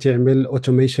ممكن تعمل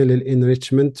اوتوميشن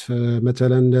للانريتشمنت،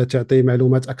 مثلا تعطي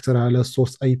معلومات اكثر على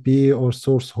السورس اي بي او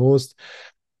سورس هوست.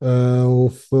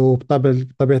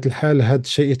 وبطبيعة الحال هذا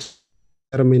الشيء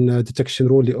يتغير من ديتكشن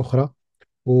رول لأخرى،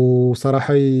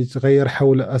 وصراحة يتغير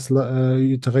حول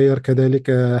يتغير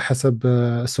كذلك حسب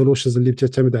السولوشنز اللي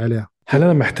بتعتمد عليها. هل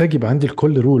انا محتاج يبقى عندي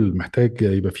لكل رول محتاج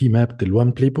يبقى فيه ماب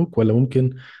للوان بلاي بوك، ولا ممكن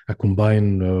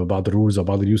اكومباين بعض الرولز او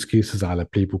بعض اليوز كيسز على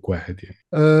بلاي بوك واحد يعني؟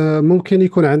 ممكن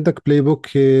يكون عندك بلاي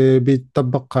بوك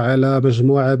بيطبق على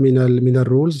مجموعة من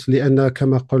الرولز، لأن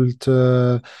كما قلت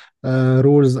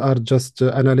رولز ار جاست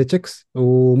اناليتكس.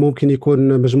 وممكن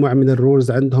يكون مجموعة من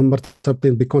الرولز عندهم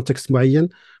مرتبطين بكونتكست معين،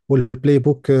 والبلاي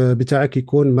بوك بتاعك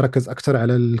يكون مركز أكثر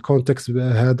على الكونتكست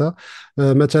هذا.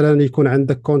 مثلا يكون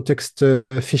عندك كونتكست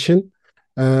فيشن،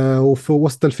 وفي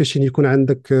وسط الفيشن يكون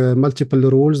عندك مالتيبل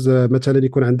رولز. مثلا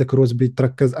يكون عندك رولز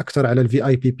بتركز اكثر على الفي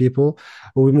اي بي بيبل،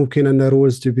 وممكن ان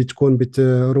رولز بتكون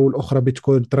رول اخرى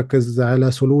بتكون تركز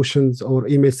على سولوشنز او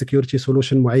ايميل سكيورتي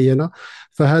سولوشن معينه.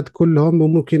 فهاد كلهم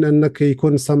ممكن انك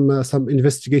يكون some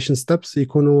investigation steps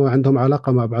يكونوا عندهم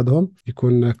علاقه مع بعضهم،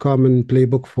 يكون common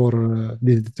playbook for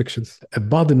these detections.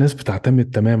 بعض الناس بتعتمد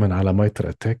تماما على مايتر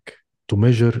اتاك تو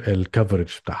ميجر الكفرج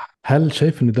بتاعها. هل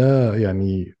شايف ان ده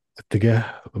يعني اتجاه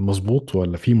مظبوط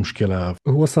ولا في مشكلة؟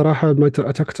 هو صراحة مايتر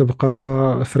أتاك تبقى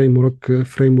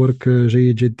فريم ورك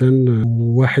جيد جدا،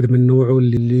 وواحد من نوعه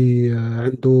اللي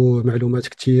عنده معلومات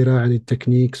كثيرة عن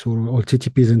التكنيكس والتي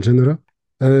تي بيز ان جنرال.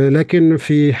 لكن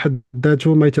في حد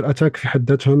ذاته مايتر اتاك في حد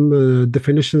ذاتهم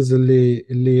الديفينيشنز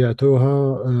اللي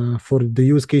يعطوها فور ذا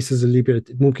يوز كيسز اللي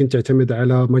ممكن تعتمد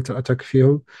على مايتر اتاك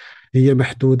فيهم هي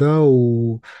محدودة.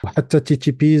 وحتى تي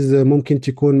تي بيز ممكن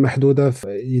تكون محدودة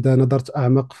إذا نظرت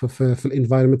أعمق في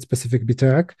الانفايرمنت سبيسيفيك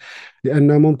بتاعك،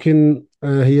 لأن ممكن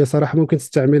هي صراحة ممكن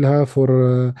تستعملها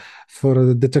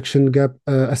فور ديتكشن جاب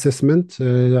اسسمنت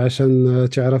عشان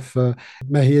تعرف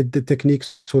ما هي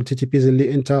التكنيكس والتي تي بيز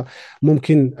اللي انت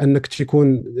ممكن انك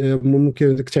تكون ممكن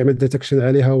انك تعمل ديتكشن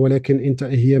عليها، ولكن انت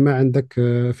هي ما عندك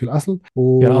في الاصل.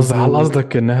 يعني هل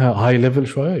قصدك انها هاي ليفل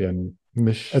شويه، يعني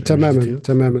مش تماما ديتيلد؟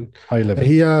 تماما. هاي ليفل.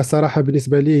 هي صراحة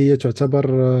بالنسبة لي هي تعتبر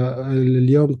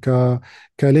اليوم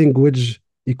كلانجويج،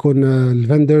 يكون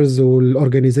الفندرز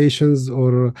والاورجانيزيشنز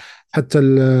او حتى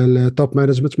التوب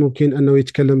مانجمنت ممكن انه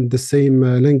يتكلم ذا سيم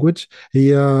لانجويج.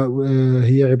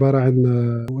 هي عبارة عن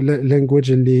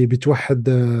لانجويج اللي بتوحد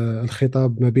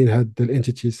الخطاب ما بين هاد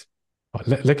الانتيتيز.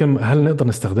 لكن هل نقدر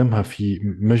نستخدمها في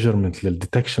ميجرمنت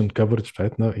للديتكشن كفرج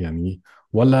بتاعتنا يعني،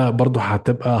 ولا برضه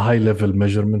هتبقى هاي ليفل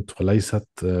ميجرمنت وليست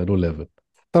لو ليفل؟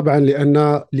 طبعا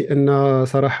لان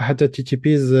صراحه حتى التي تي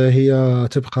بيز هي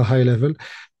تبقى هاي ليفل،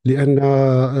 لان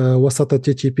وسط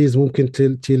التي تي بيز ممكن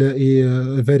تلاقي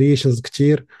فاريشنز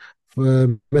كتير.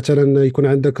 مثلا يكون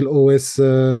عندك الاو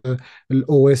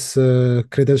اس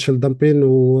كريدنشال دامبين،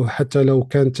 وحتى لو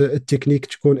كانت التكنيك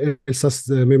تكون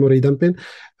الساس ميموري دامبين،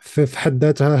 في حد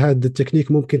ذاتها هذا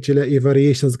التكنيك ممكن تلاقي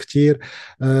فاريشنز كتير.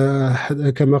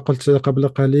 كما قلت قبل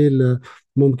قليل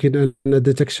ممكن ان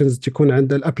الديتكشنز تكون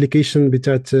عند الابلكيشن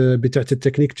بتاعت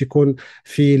التكنيك تكون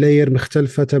في لاير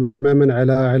مختلفه تماما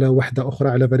على وحده اخرى،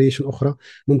 على فاريشن اخرى.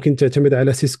 ممكن تعتمد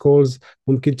على سيس كولز،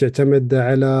 ممكن تعتمد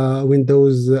على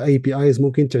ويندوز اي بي ايز،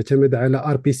 ممكن تعتمد على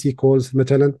ار بي سي كولز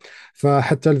مثلا.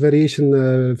 فحتى الفاريشن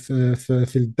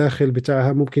في الداخل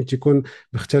بتاعها ممكن تكون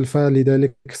مختلفه،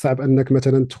 لذلك صعب انك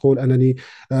مثلا تقول انني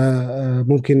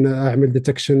ممكن اعمل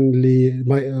ديتكشن ل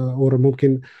او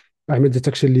ممكن اعمل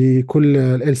ديتكشن لكل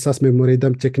الالساس ميموري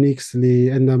دام تكنيكس،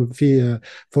 لان في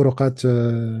فروقات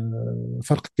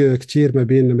فرق كتير ما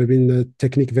بين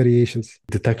التكنيك فاريشنز.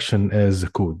 ديتكشن از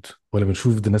كود، ولا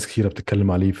بنشوف ده ناس كثيره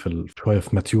بتتكلم عليه في شويه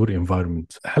في ماتيور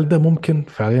انفايرمنت، هل ده ممكن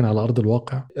فعليا على ارض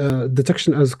الواقع؟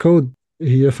 ديتكشن از كود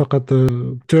هي فقط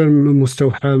ترم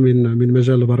مستوحى من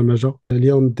مجال البرمجة.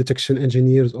 اليوم ديتكشن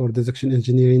انجينيرز او ديتكشن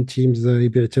انجينيرين تيمز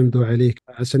بيعتمدوا عليك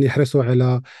عشان يحرصوا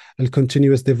على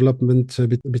الكونتينوس ديفلوبمنت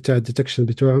بتاع الديتكشن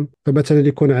بتوعهم. فمثلا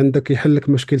يكون عندك يحل لك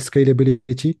مشكل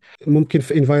سكيلابيليتي، ممكن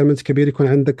في انفايرمنت كبير يكون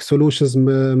عندك سولوشنز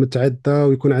متعدده،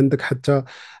 ويكون عندك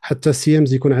حتى سي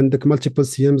امز، يكون عندك مالتيبل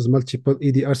سي امز، مالتيبل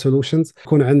اي دي ار سولوشنز،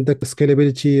 يكون عندك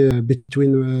سكيلابيليتي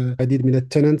بين عديد من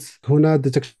التننتس. هنا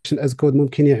ديتكشن از كود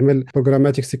ممكن يعمل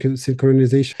بروجراماتيك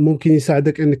سينكرونايزيشن، ممكن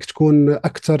يساعدك انك تكون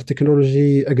اكثر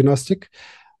تكنولوجي اجنوستيك،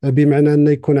 بمعنى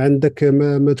انه يكون عندك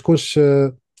ما تكونش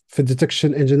في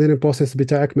الديتكشن انجينيرنج بروسيس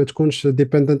بتاعك ما تكونش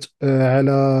ديبندنت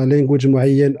على لانجويج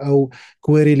معين او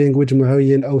كويري لانجويج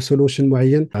معين او سولوشن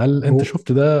معين. هل انت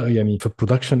شفت ده يعني في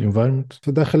برودكشن انفايرمنت؟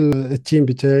 في داخل التيم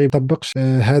بتاعي طبقش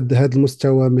هذا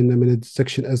المستوى من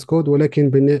الديتكشن از كود،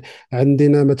 ولكن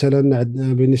عندنا مثلا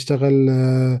بنشتغل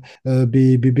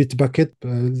ببيت باكيت،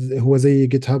 هو زي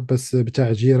جيت هاب بس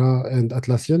بتاع جيرا اند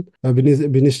اتلاسيان.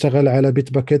 بنشتغل على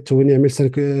بيت باكيت ونعمل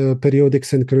بيريودك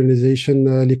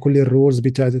سينكرونايزيشن لكل الرولز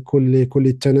بتاع كل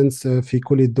التننتس في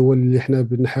كل الدول اللي احنا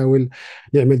بنحاول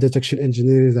نعمل ديتكشن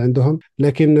انجينيرز عندهم.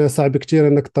 لكن صعب كتير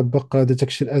انك تطبق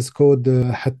ديتكشن از كود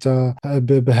حتى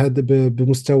بهذا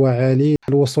بمستوى عالي.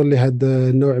 الوصول لهذا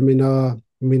النوع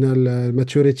من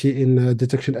الماتوريتي ان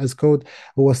ديتكشن از كود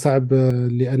هو صعب،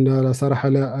 لان صراحه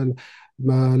لا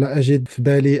اجد في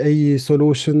بالي اي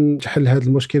سولوشن تحل هذا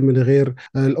المشكل من غير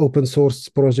الاوبن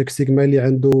سورس بروجكت سيجما اللي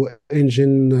عنده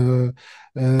انجن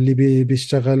اللي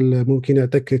بيشتغل ممكن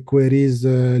يعطيك كويريز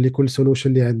لكل سولوشن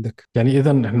اللي عندك. يعني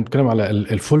اذا احنا بنتكلم على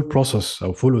الفول بروسيس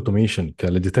او فول اوتوميشن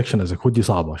كالديتكشن از كود، دي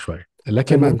صعبه شويه،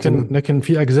 لكن تمام ممكن، تمام.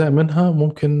 في اجزاء منها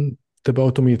ممكن تبقى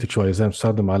اوتوميتد شويه، زي ما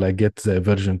بتستخدم على جيت زي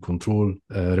فيرجن كنترول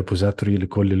ريبوزيتوري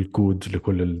لكل الكود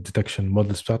لكل الديتكشن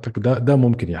مودلز بتاعتك، ده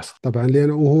ممكن يحصل. طبعا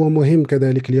لأنه وهو مهم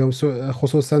كذلك اليوم،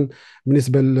 خصوصا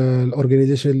بالنسبة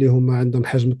للأورجنايزيشن اللي هم عندهم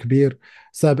حجم كبير.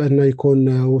 صعب أنه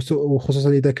يكون وخصوصا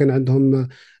إذا كان عندهم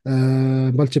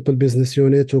مالتيبل بزنس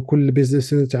يونت، وكل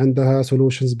بزنس يونت عندها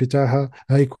سولوشنز بتاعها.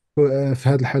 في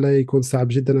هذه الحالة يكون صعب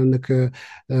جدا أنك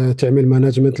تعمل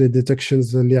مانجمنت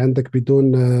للديتكشنز اللي عندك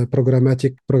بدون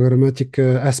بروجراماتيك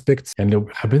اسبيكتس. يعني لو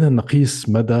حبينا نقيس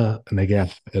مدى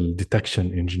نجاح الديتكشن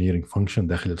انجينيرنج فانكشن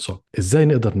داخل السوق، ازاي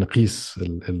نقدر نقيس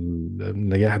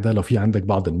النجاح ده؟ لو في عندك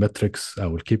بعض المتركس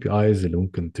او الكي بي ايز اللي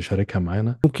ممكن تشاركها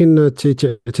معانا. ممكن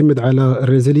تعتمد على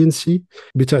الريزيلينسي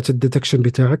بتاعت الديتكشن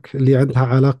بتاعك اللي عندها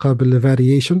علاقة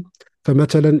بالفاريشن.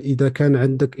 فمثلا اذا كان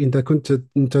عندك، اذا كنت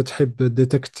انت تحب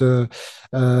ديتكت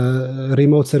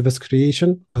ريموت سيرفيس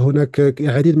كرييشن، هناك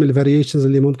العديد من الفاريشنز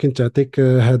اللي ممكن تعطيك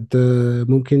هاد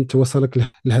ممكن توصلك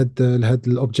لهاد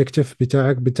الاوبجيكتيف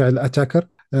بتاعك بتاع الاتاكر.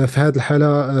 في هذه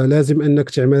الحالة لازم انك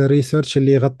تعمل ريسيرش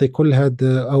اللي يغطي كل هاد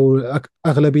او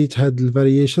اغلبية هاد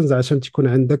الفاريشنز عشان تكون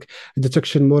عندك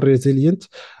ديتكشن مور ريزيلينت.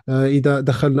 اذا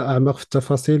دخلنا اعمق في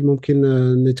التفاصيل ممكن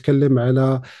نتكلم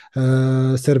على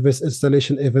سيرفيس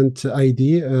انستليشن ايفنت اي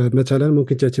دي مثلا،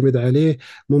 ممكن تعتمد عليه.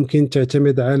 ممكن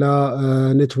تعتمد على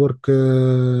نتورك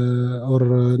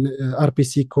اور ار بي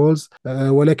سي كولز.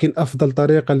 ولكن افضل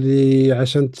طريقه اللي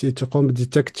عشان تقوم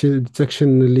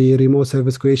بديتكشن لريموت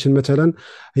سيرفيس كريشن مثلا،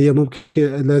 هي ممكن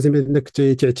لازم انك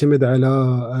تعتمد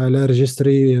على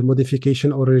ريجستري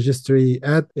موديفيكيشن او ريجستري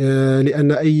اد،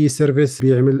 لان اي سيرفيس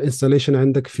بيعمل انستليشن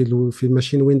عندك في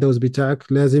الماشين ويندوز بتاعك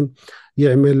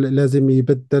لازم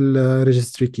يبدل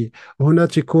ريجستري كي. هنا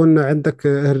تكون عندك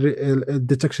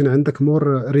الديتكشن عندك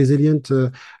مور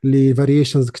ريزيلينت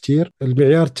لفاريشنز كتير.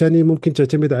 المعيار الثاني ممكن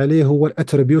تعتمد عليه هو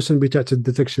الاتريبيوشن بتاعت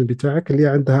الديتكشن بتاعك اللي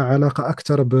عندها علاقه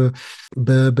اكثر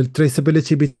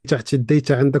بالتريسابيليتي بتاعت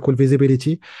الداتا عندك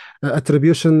والفيزيبيليتي.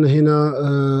 اتريبيوشن هنا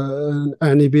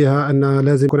اعني بها ان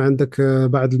لازم يكون عندك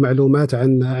بعض المعلومات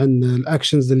عن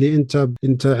الاكشنز اللي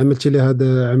انت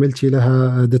عملتي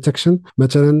لها ديتكشن،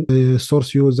 مثلا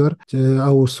سورس يوزر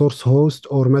او سورس هوست،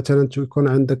 او مثلا تكون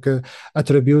عندك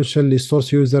اتريبيوشن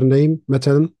للسورس يوزر نيم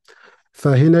مثلا.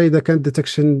 فهنا اذا كان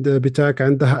الديتكشن بتاعك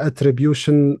عندها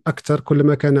اتريبيوشن اكثر، كل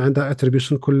ما كان عندها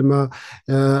اتريبيوشن كل ما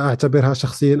اعتبرها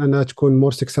شخصيا انها تكون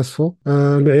مور سكسسفول.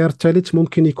 المعيار الثالث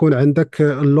ممكن يكون عندك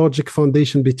اللوجيك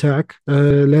فاونديشن بتاعك.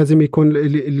 لازم يكون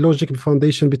اللوجيك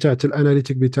فاونديشن بتاعت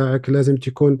الاناليتيك بتاعك لازم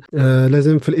تكون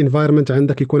لازم في الانفايرمنت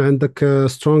عندك يكون عندك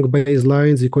سترونج بيز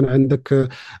لاينز، يكون عندك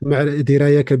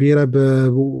درايه كبيره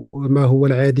بما هو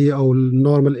العادي او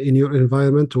النورمال ان يور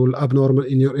انفايرمنت والاب نورمال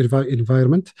ان يور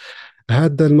انفايرمنت.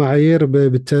 هذا المعايير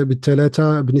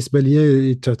بالثلاثة بالنسبة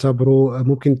لي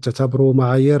ممكن تعتبروا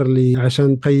معايير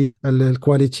عشان تقيم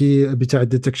الكواليتي بتاع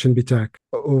الديتكشن بتاعك.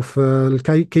 وفي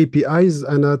الكي بي ايز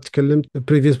انا تكلمت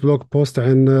بريفيوس بلوج بوست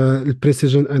عن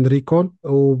البريسيجن اند ريكول،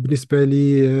 وبالنسبة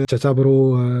لي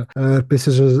تعتبروا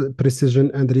بريسيجن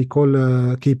اند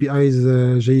ريكول كي بي ايز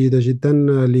جيدة جدا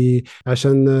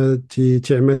عشان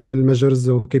تعمل ميجرز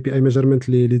وكي بي اي ميجرمنت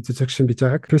للديتكشن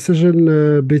بتاعك. بريسيجن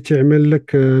بتعمل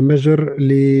لك ميجر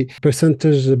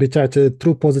لبرسنتج بتاعت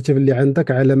الترو بوزيتيف اللي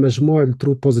عندك على مجموع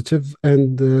الترو بوزيتيف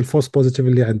اند الفولس بوزيتيف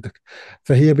اللي عندك.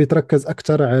 فهي بتركز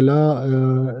اكثر على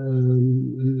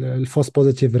الفولس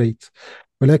بوزيتيف ريت.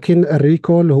 ولكن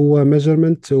الريكول هو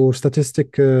ميجرمنت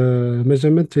وستاتستيك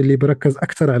ميجرمنت اللي بيركز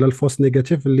اكثر على الفولس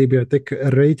نيجاتيف، اللي بيعطيك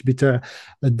الريت بتاع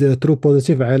الترو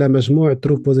بوزيتيف على مجموع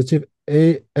الترو بوزيتيف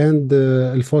A and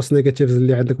الفولس نيجاتيفز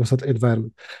اللي عندك وسط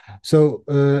الانفايرمنت.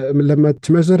 لما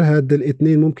تمجر هاد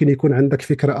الاثنين ممكن يكون عندك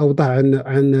فكرة أوضح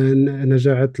عن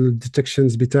نجاعة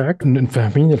الديتكشنز بتاعك.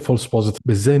 فاهمين الفولس بوزيتيف،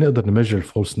 ازاي نقدر نميجر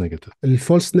الفولس نيجاتيف؟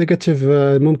 الفولس نيجاتيف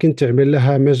ممكن تعمل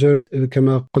لها ميجر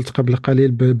كما قلت قبل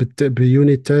قليل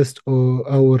بيونيت تيست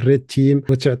أو الريد تيم،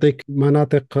 وتعطيك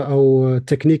مناطق أو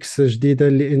تكنيكس جديدة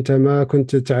اللي أنت ما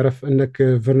كنت تعرف أنك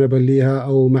فيرنبل ليها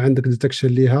أو ما عندك ديتكشن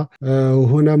ليها.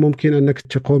 وهنا ممكن أنك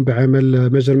تقوم بعمل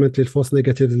ميجرمنت للفولس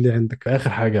نيجاتيف اللي عندك. آخر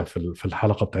حاجة في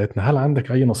الحلقة بتاعتنا، هل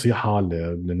عندك أي نصيحة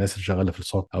للناس اللي شغالة في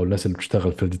السوق أو الناس اللي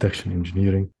بتشتغل في الديتكشن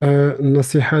انجينيرنج؟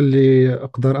 النصيحة اللي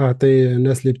أقدر أعطي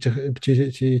الناس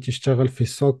اللي تشتغل في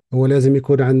السوق هو لازم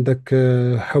يكون عندك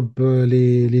حب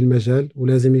للمجال،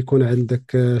 ولازم يكون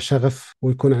عندك شغف،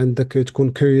 ويكون عندك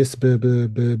تكون كيوريوس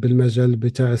بالمجال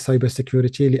بتاع السايبر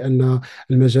سيكيورتي، لأن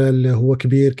المجال هو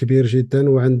كبير كبير جدا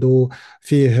وعنده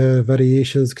فيه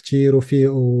فاريشنز كتير،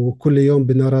 وكل يوم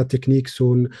بنرى تكنيكس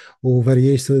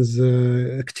وفاريشنز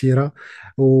كتيرة.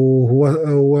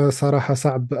 وهو صراحة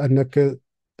صعب أنك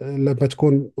لما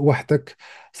تكون وحدك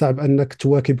صعب أنك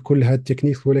تواكب كل هذه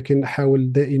التكنيك، ولكن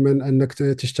حاول دائما أنك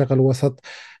تشتغل وسط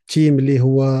تيم اللي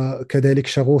هو كذلك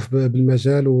شغوف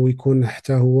بالمجال، ويكون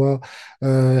حتى هو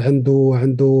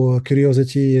عنده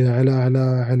كيوريوزيتي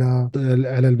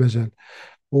على المجال.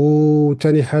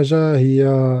 وتاني حاجة هي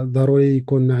ضروري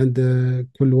يكون عند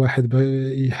كل واحد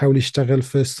يحاول يشتغل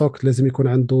في السوق لازم يكون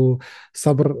عنده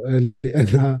صبر،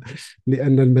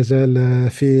 لأن المجال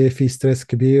في ستريس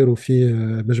كبير، وفي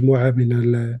مجموعة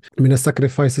من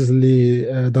الساكريفايسز اللي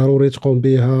ضروري تقوم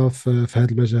بها في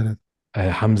هذا المجال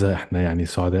هذا. حمزة، احنا يعني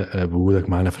سعداء بوجودك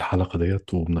معنا في الحلقة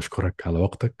ديت، وبنشكرك على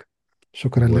وقتك.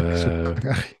 شكرا لك، شكرا وشكرا لك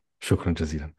أخي. جزيلا.